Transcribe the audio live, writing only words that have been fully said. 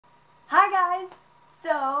So,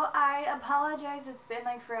 I apologize, it's been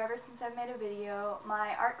like forever since I've made a video.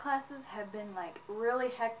 My art classes have been like really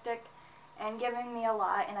hectic and giving me a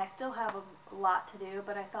lot, and I still have a lot to do,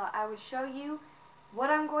 but I thought I would show you what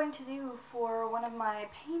I'm going to do for one of my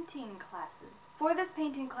painting classes. For this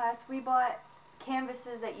painting class, we bought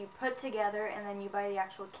canvases that you put together, and then you buy the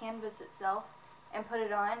actual canvas itself and put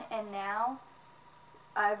it on, and now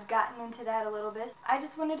I've gotten into that a little bit. I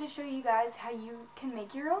just wanted to show you guys how you can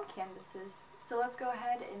make your own canvases. So let's go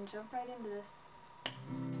ahead and jump right into this.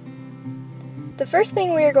 The first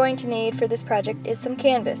thing we are going to need for this project is some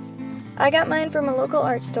canvas. I got mine from a local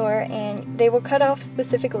art store, and they will cut off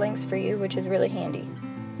specific lengths for you, which is really handy.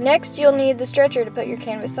 Next, you'll need the stretcher to put your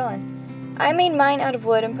canvas on. I made mine out of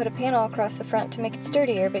wood and put a panel across the front to make it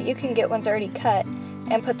sturdier, but you can get ones already cut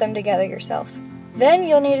and put them together yourself. Then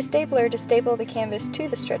you'll need a stapler to staple the canvas to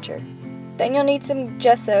the stretcher. Then you'll need some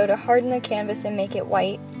gesso to harden the canvas and make it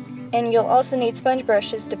white. And you'll also need sponge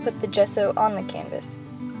brushes to put the gesso on the canvas.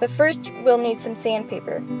 But first, we'll need some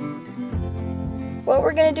sandpaper. What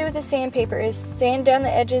we're going to do with the sandpaper is sand down the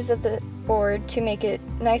edges of the board to make it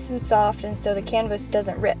nice and soft and so the canvas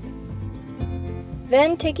doesn't rip.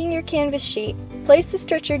 Then, taking your canvas sheet, place the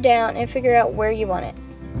stretcher down and figure out where you want it.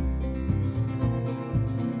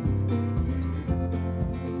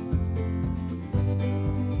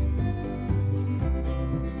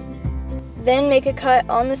 Then make a cut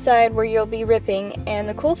on the side where you'll be ripping, and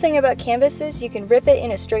the cool thing about canvas is you can rip it in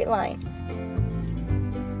a straight line.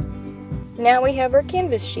 Now we have our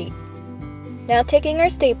canvas sheet. Now taking our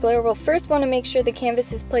stapler, we'll first want to make sure the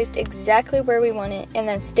canvas is placed exactly where we want it, and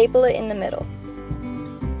then staple it in the middle.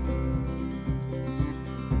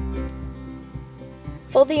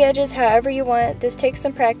 Fold the edges however you want. This takes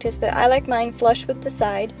some practice, but I like mine flush with the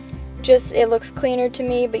side. Just, it looks cleaner to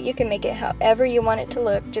me, but you can make it however you want it to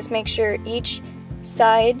look. Just make sure each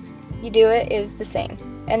side you do it is the same.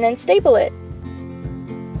 And then staple it.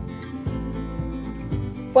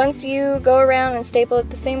 Once you go around and staple it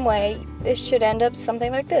the same way, this should end up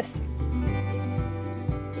something like this.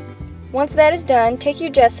 Once that is done, take your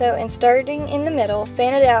gesso and starting in the middle,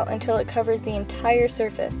 fan it out until it covers the entire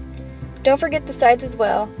surface. Don't forget the sides as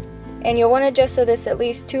well. And you'll want to gesso this at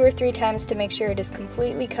least 2 or 3 times to make sure it is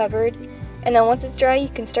completely covered, and then once it's dry you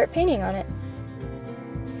can start painting on it.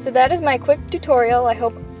 So that is my quick tutorial. I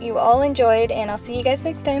hope you all enjoyed, and I'll see you guys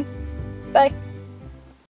next time. Bye!